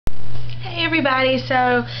everybody,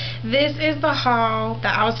 so this is the haul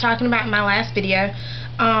that I was talking about in my last video.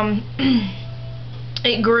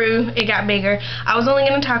 It grew, it got bigger. I was only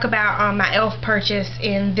going to talk about my e.l.f. purchase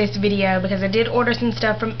in this video because I did order some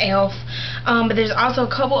stuff from e.l.f. But there's also a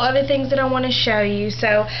couple other things that I want to show you.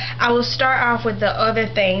 So I will start off with the other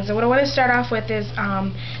things. And what I want to start off with is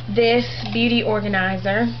this beauty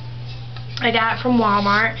organizer I got from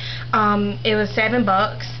Walmart. It was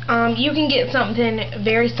 $7. You can get something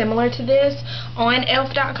very similar to this on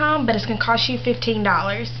elf.com, but it's going to cost you $15.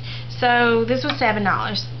 So this was $7,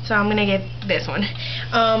 so I'm gonna get this one.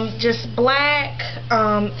 Just black,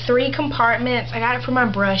 3 compartments. I got it for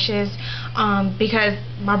my brushes because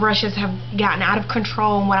my brushes have gotten out of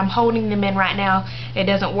control, and what I'm holding them in right now, it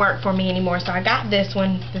doesn't work for me anymore. So I got this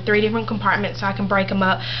one, the 3 different compartments, so I can break them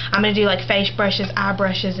up. I'm gonna do like face brushes, eye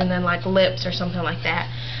brushes, and then like lips or something like that.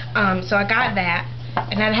 So I got that.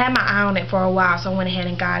 And I'd had my eye on it for a while, so I went ahead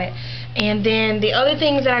and got it. And then the other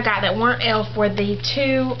things that I got that weren't e.l.f. were the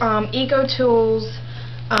 2 Eco Tools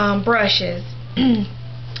brushes.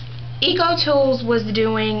 Eco Tools was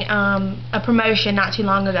doing a promotion not too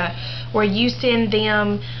long ago where you send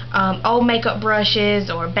them old makeup brushes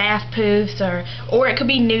or bath poofs or it could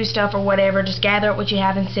be new stuff or whatever. Just gather up what you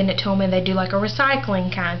have and send it to them, and they do like a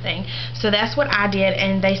recycling kind of thing. So that's what I did,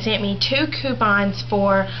 and they sent me 2 coupons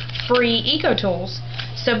for free Eco Tools.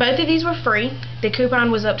 So both of these were free. The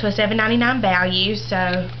coupon was up to a $7.99 value.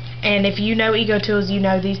 So, and if you know Eco Tools, you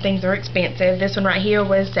know these things are expensive. This one right here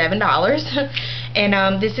was $7.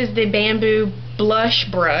 And this is the bamboo blush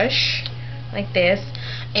brush, like this.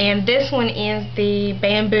 And this one is the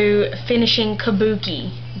bamboo finishing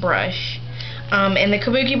kabuki brush. And the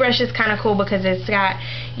kabuki brush is kind of cool because it's got,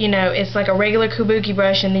 you know, it's like a regular kabuki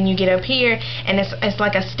brush, and then you get up here and it's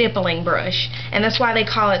like a stippling brush. And that's why they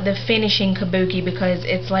call it the finishing kabuki, because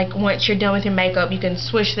it's like once you're done with your makeup, you can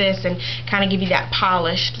swish this and kind of give you that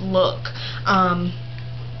polished look.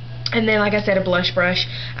 And then, like I said, a blush brush.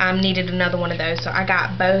 Needed another one of those, so I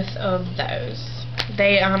got both of those.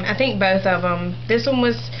 They, I think both of them. This one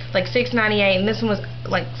was like $6.98, and this one was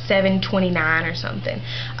like $7.29 or something.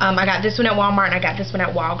 I got this one at Walmart, and I got this one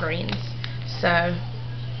at Walgreens. So,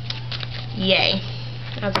 yay!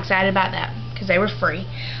 I was excited about that because they were free.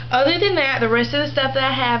 Other than that, the rest of the stuff that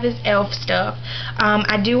I have is e.l.f. stuff.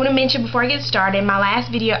 I do want to mention before I get started, in my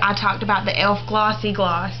last video I talked about the e.l.f. Glossy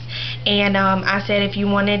Gloss, and I said if you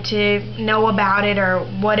wanted to know about it or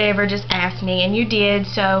whatever, just ask me, and you did.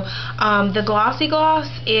 So the Glossy Gloss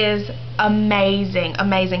is amazing,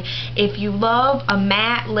 amazing. If you love a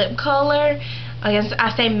matte lip color,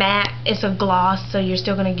 I say matte, it's a gloss, so you're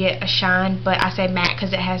still going to get a shine, but I say matte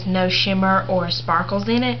because it has no shimmer or sparkles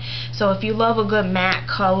in it. So if you love a good matte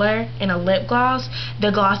color in a lip gloss, the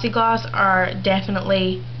Glossy Gloss are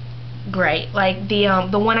definitely great. Like the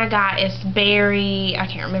one I got is berry, I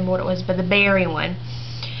can't remember what it was, but the berry one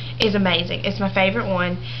is amazing. It's my favorite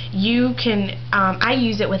one. You can, I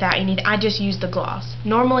use it without anything. I just use the gloss.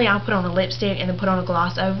 Normally I'll put on a lipstick and then put on a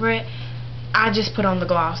gloss over it. I just put on the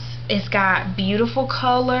gloss. It's got beautiful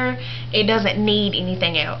color. It doesn't need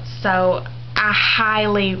anything else. So I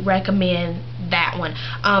highly recommend that one.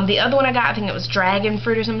 The other one I got, I think it was dragon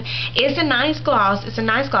fruit or something. It's a nice gloss. It's a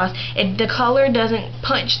nice gloss. The color doesn't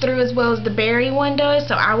punch through as well as the berry one does,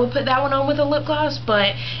 so I would put that one on with a lip gloss.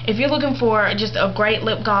 But if you're looking for just a great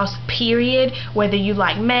lip gloss, period, whether you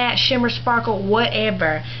like matte, shimmer, sparkle,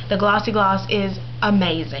 whatever, the Glossy Gloss is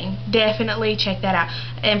amazing. Definitely check that out.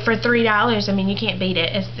 And for $3, I mean, you can't beat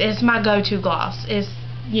it. It's my go-to gloss. It's,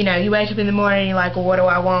 you know, you wake up in the morning and you're like, well, what do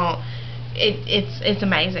I want? It's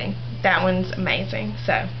amazing. That one's amazing.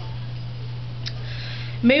 So,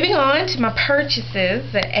 moving on to my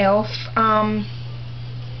purchases at e.l.f. I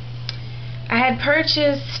had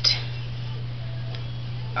purchased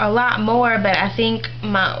a lot more, but I think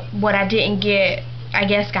what I didn't get, I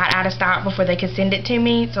guess, got out of stock before they could send it to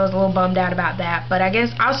me, so I was a little bummed out about that. But I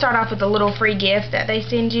guess I'll start off with a little free gift that they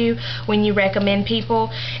send you when you recommend people.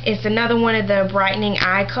 It's another one of the brightening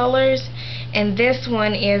eye colors, and this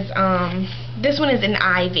one is an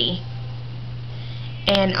Ivy,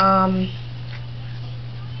 and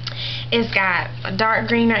it's got a dark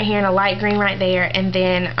green right here and a light green right there, and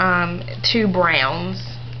then 2 browns.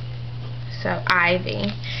 So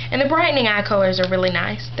Ivy. And the brightening eye colors are really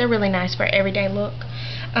nice. They're really nice for everyday look.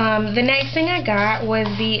 The next thing I got was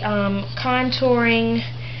the contouring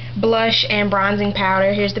blush and bronzing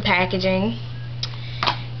powder. Here's the packaging.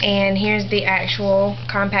 And here's the actual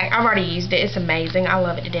compact. I've already used it. It's amazing. I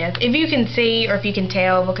love it to death. If you can see, or if you can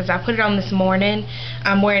tell, because I put it on this morning.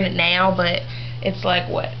 I'm wearing it now, but it's like,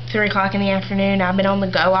 what, 3 o'clock in the afternoon. I've been on the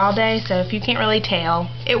go all day, so if you can't really tell,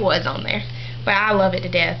 it was on there. But I love it to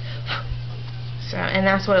death. So, and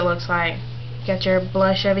that's what it looks like. Got your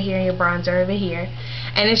blush over here and your bronzer over here,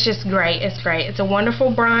 and it's just great. It's great. It's a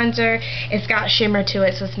wonderful bronzer. It's got shimmer to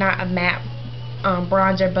it, so it's not a matte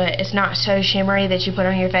bronzer, but it's not so shimmery that you put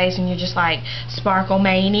on your face and you're just like sparkle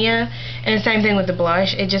mania. And the same thing with the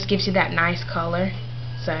blush. It just gives you that nice color.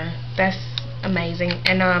 So that's amazing.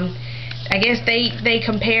 And I guess they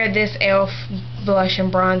compared this e.l.f. blush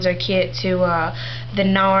and bronzer kit to the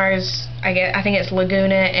NARS. I think it's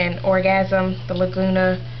Laguna and Orgasm. The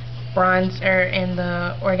Laguna bronzer and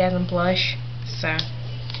the Orgasm blush. So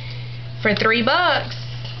for $3,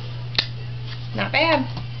 not bad.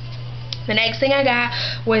 The next thing I got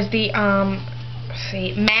was the let's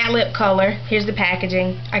see, matte lip color. Here's the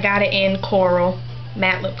packaging. I got it in coral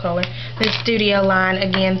matte lip color. The Studio line,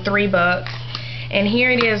 again, $3. And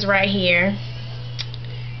here it is right here.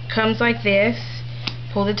 Comes like this.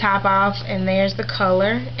 Pull the top off, and there's the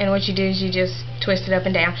color. And what you do is you just twist it up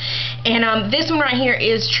and down. And this one right here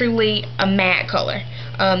is truly a matte color.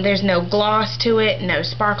 There's no gloss to it, no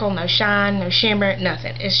sparkle, no shine, no shimmer,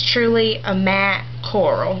 nothing. It's truly a matte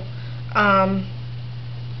coral.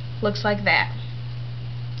 Looks like that,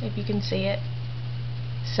 if you can see it.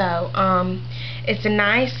 So it's a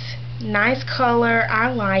nice color.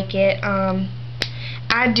 I like it.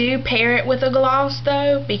 I do pair it with a gloss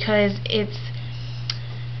though, because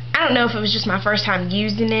I don't know if it was just my first time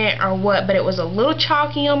using it or what, but it was a little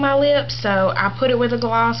chalky on my lips, so I put it with a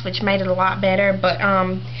gloss, which made it a lot better. But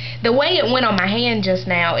the way it went on my hand just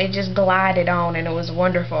now, it just glided on and it was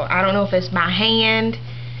wonderful. I don't know if it's my hand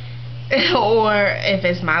or if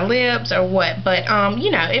it's my lips or what, but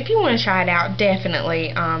you know, if you want to try it out,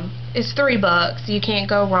 definitely. It's $3. You can't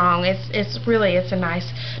go wrong. It's a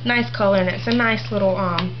nice color, and it's a nice little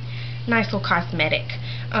cosmetic.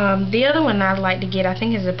 The other one I'd like to get, I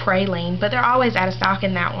think, is a praline, but they're always out of stock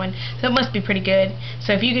in that one, so it must be pretty good.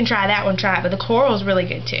 So if you can try that one, try it. But the coral is really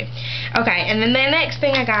good too. Okay, and then the next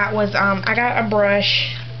thing I got was I got a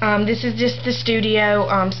brush. This is just the Studio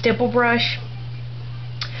stipple brush.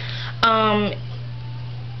 I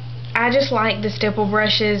just like the stipple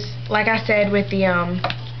brushes. Like I said with the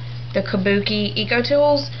Kabuki Eco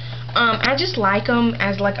Tools, I just like them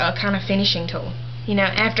as like a kind of finishing tool. You know,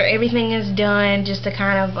 after everything is done, just to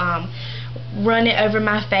kind of run it over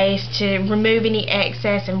my face to remove any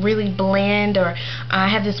excess and really blend. Or I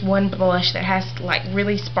have this one blush that has like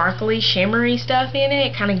really sparkly, shimmery stuff in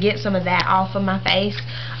it. Kind of get some of that off of my face.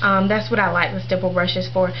 That's what I like the stipple brushes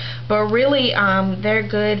for. But really, they're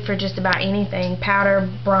good for just about anything: powder,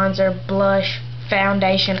 bronzer, blush,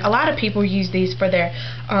 foundation. A lot of people use these for their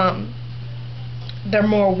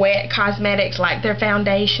more wet cosmetics, like their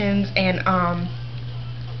foundations and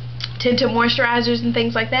tinted moisturizers and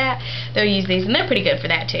things like that. They'll use these, and they're pretty good for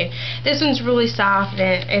that too. This one's really soft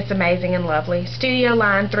and it's amazing and lovely. Studio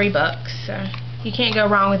line, $3. So you can't go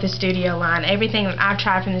wrong with the Studio line. Everything that I've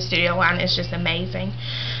tried from the Studio line is just amazing.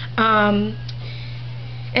 And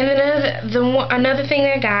then another thing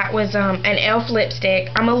I got was an e.l.f. lipstick.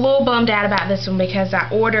 I'm a little bummed out about this one because I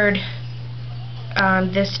ordered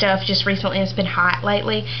this stuff just recently. It's been hot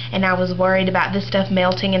lately, and I was worried about this stuff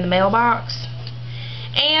melting in the mailbox.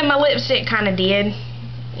 And my lipstick kind of did.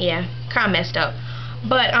 Yeah, kind of messed up.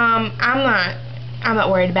 But I'm not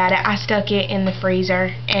worried about it. I stuck it in the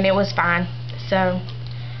freezer and it was fine. So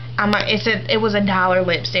it was $1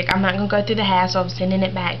 lipstick. I'm not gonna go through the hassle of sending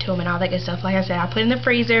it back to them and all that good stuff. Like I said, I put it in the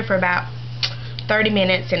freezer for about 30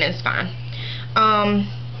 minutes and it's fine.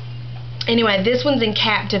 Anyway, this one's in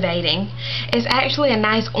Captivating. It's actually a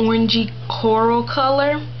nice orangey coral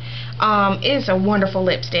color. It's a wonderful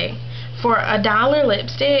lipstick. For $1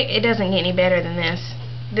 lipstick, it doesn't get any better than this.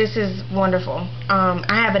 This is wonderful.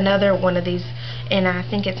 I have another one of these, and I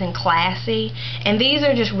think it's in Classy. And these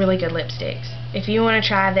are just really good lipsticks. If you want to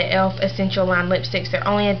try the e.l.f. Essential Line lipsticks, they're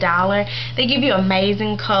only $1. They give you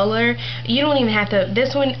amazing color. You don't even have to.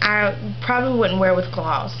 This one I probably wouldn't wear with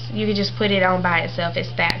gloss. You could just put it on by itself.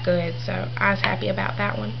 It's that good. So I was happy about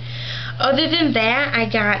that one. Other than that, I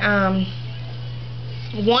got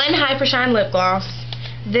one Hyper Shine lip gloss.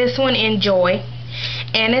 This one in Joy,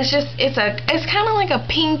 and it's kind of like a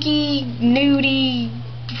pinky, nudie,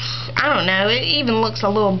 I don't know, it even looks a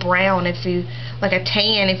little brown, if you like a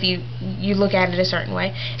tan, if you look at it a certain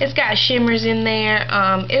way. It's got shimmers in there.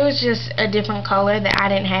 It was just a different color that I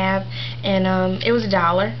didn't have, and it was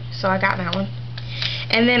 $1, so I got that one.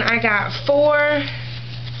 And then I got 4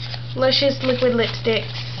 Luscious liquid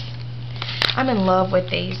lipsticks. I'm in love with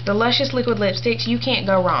these. The Luscious liquid lipsticks, you can't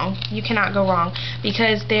go wrong. You cannot go wrong,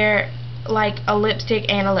 because they're like a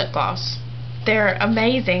lipstick and a lip gloss. They're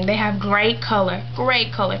amazing. They have great color.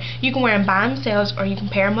 Great color. You can wear them by themselves or you can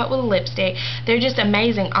pair them up with a lipstick. They're just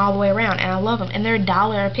amazing all the way around, and I love them. And they're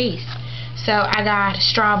 $1 a piece. So I got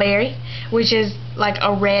strawberry, which is like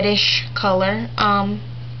a reddish color.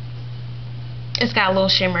 It's got a little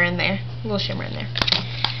shimmer in there.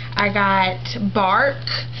 I got bark,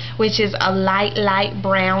 which is a light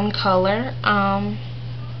brown color.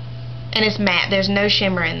 And it's matte. There's no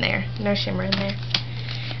shimmer in there.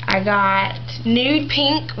 I got nude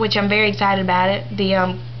pink, which I'm very excited about it.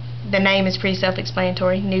 The name is pretty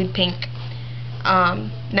self-explanatory. Nude pink.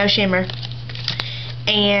 No shimmer.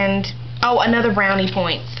 And another brownie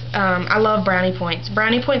points. I love brownie points.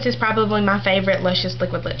 Brownie points is probably my favorite luscious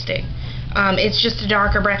liquid lipstick. It's just a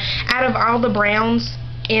darker brown. Out of all the browns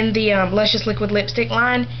in the luscious liquid lipstick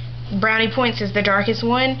line, brownie points is the darkest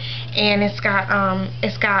one, and it's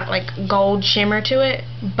got like gold shimmer to it,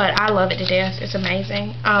 but I love it to death. It's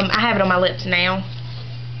amazing. I have it on my lips now.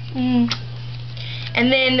 And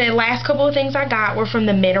then the last couple of things I got were from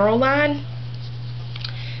the Mineral line.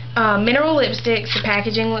 Mineral lipsticks. The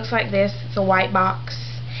packaging looks like this. It's a white box,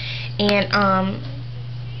 and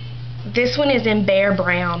this one is in Bare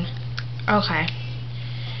Brown. Okay,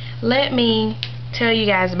 let me tell you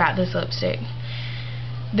guys about this lipstick.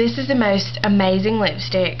 This is the most amazing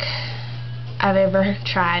lipstick I've ever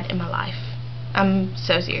tried in my life. I'm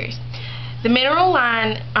so serious. The Mineral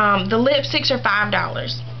line, the lipsticks are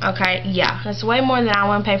 $5. Okay, yeah, that's way more than I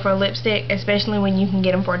want to pay for a lipstick, especially when you can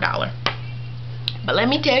get them for $1. But let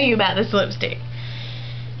me tell you about this lipstick.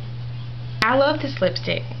 I love this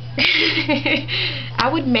lipstick. I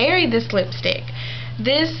would marry this lipstick.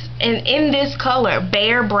 This, and in this color,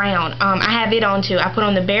 Bare Brown. I have it on too. I put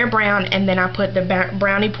on the Bare Brown, and then I put the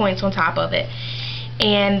brownie points on top of it.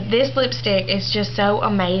 And this lipstick is just so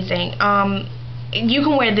amazing. You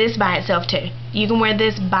can wear this by itself too. You can wear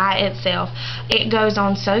this by itself. It goes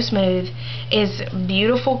on so smooth. It's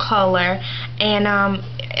beautiful color, and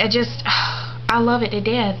I love it to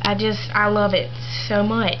death. I love it so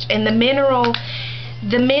much. And the mineral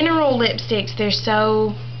lipsticks, they're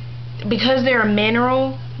so, because they're a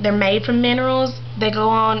mineral, they're made from minerals, they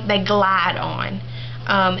glide on.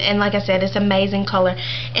 And like I said, it's amazing color.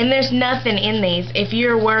 And there's nothing in these, if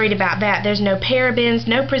you're worried about that, there's no parabens,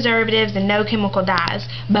 no preservatives, and no chemical dyes,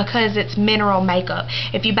 because it's mineral makeup.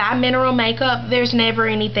 If you buy mineral makeup, there's never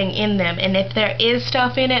anything in them. And if there is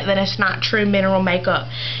stuff in it, then it's not true mineral makeup.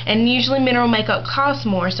 And usually mineral makeup costs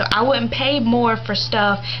more, so I wouldn't pay more for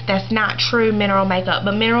stuff that's not true mineral makeup.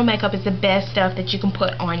 But mineral makeup is the best stuff that you can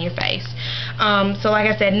put on your face. So like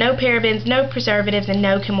I said, no parabens, no preservatives, and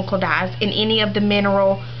no chemical dyes in any of the mineral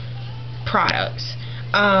products.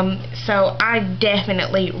 So I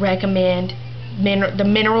definitely recommend the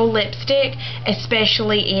mineral lipstick,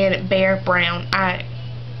 especially in Bare Brown.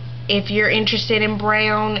 If you're interested in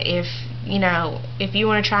brown, if you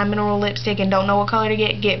want to try mineral lipstick and don't know what color to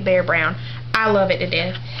get Bare Brown. I love it to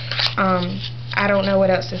death. I don't know what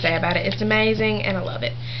else to say about it. It's amazing, and I love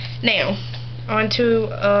it. Now, on to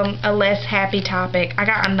a less happy topic. I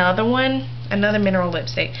got another mineral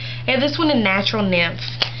lipstick. I had this one in Natural Nymph,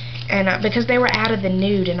 and because they were out of the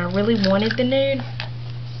nude, and I really wanted the nude,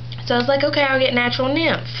 so I was like, okay, I'll get Natural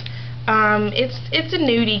Nymph. It's a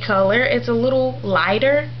nudie color. It's a little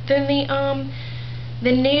lighter than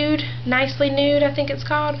the nude, Nicely Nude, I think it's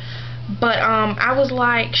called. But I was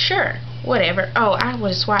like, sure, whatever. Oh, I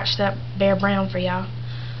would have swatched that Bare Brown for y'all.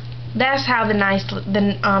 That's how the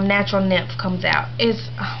Natural Nymph comes out.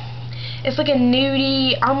 It's like a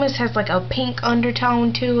nudie, almost has like a pink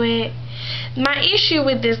undertone to it. My issue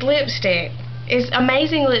with this lipstick is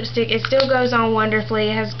amazing lipstick. It still goes on wonderfully.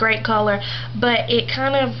 It has great color, but it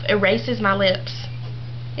kind of erases my lips.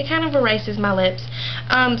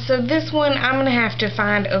 So this one, I'm gonna have to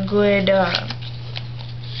find a good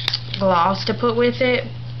gloss to put with it,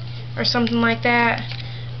 or something like that.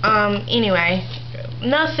 Anyway.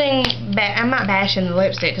 Nothing bad. I'm not bashing the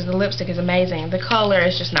lipstick, because the lipstick is amazing. The color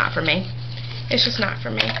is just not for me. It's just not for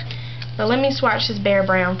me. But let me swatch this Bare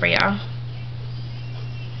Brown for y'all.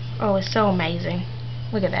 Oh, it's so amazing.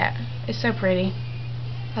 Look at that. It's so pretty.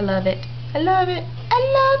 I love it. I love it. I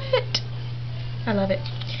love it. I love it.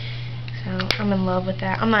 So, I'm in love with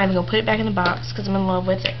that. I'm not even going to put it back in the box, because I'm in love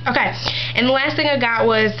with it. Okay. And the last thing I got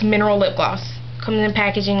was mineral lip gloss. Comes in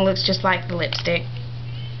packaging, looks just like the lipstick.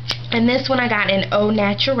 And this one I got in Au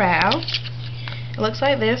Naturel. It looks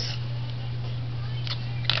like this.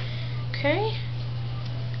 Okay.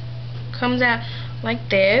 Comes out like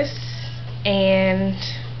this. And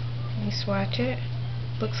let me swatch it.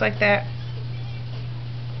 Looks like that.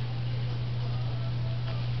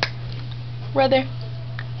 Right there.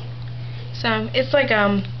 So it's like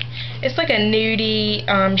It's like a nudie,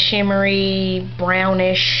 shimmery,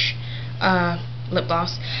 brownish lip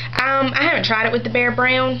gloss. I haven't tried it with the Bare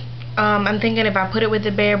Brown. I'm thinking if I put it with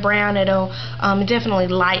the Bare Brown, it'll definitely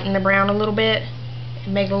lighten the brown a little bit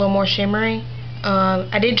and make it a little more shimmery.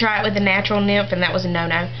 I did try it with the Natural Nymph, and that was a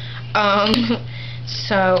no-no.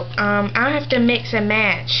 So I'll have to mix and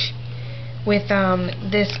match with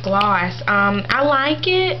this gloss. I like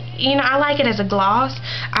it. You know, I like it as a gloss.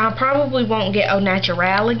 I probably won't get Au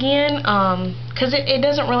Naturel again because it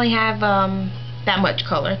doesn't really have that much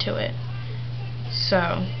color to it.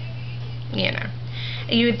 So, you know,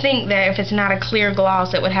 you would think that if it's not a clear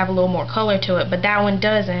gloss, it would have a little more color to it, but that one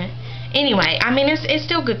doesn't. Anyway, I mean, it's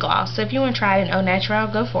still good gloss, so if you want to try it in Au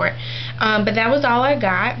Naturel, go for it. But that was all I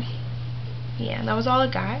got. Yeah, that was all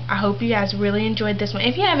I got. I hope you guys really enjoyed this one.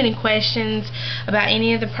 If you have any questions about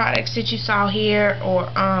any of the products that you saw here,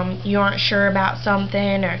 or you aren't sure about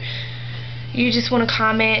something, or you just want to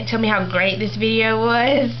comment, tell me how great this video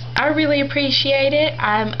was, I really appreciate it.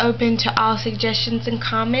 I'm open to all suggestions and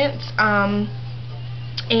comments.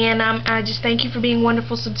 And I just thank you for being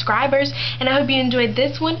wonderful subscribers, and I hope you enjoyed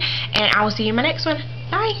this one, and I will see you in my next one.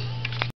 Bye!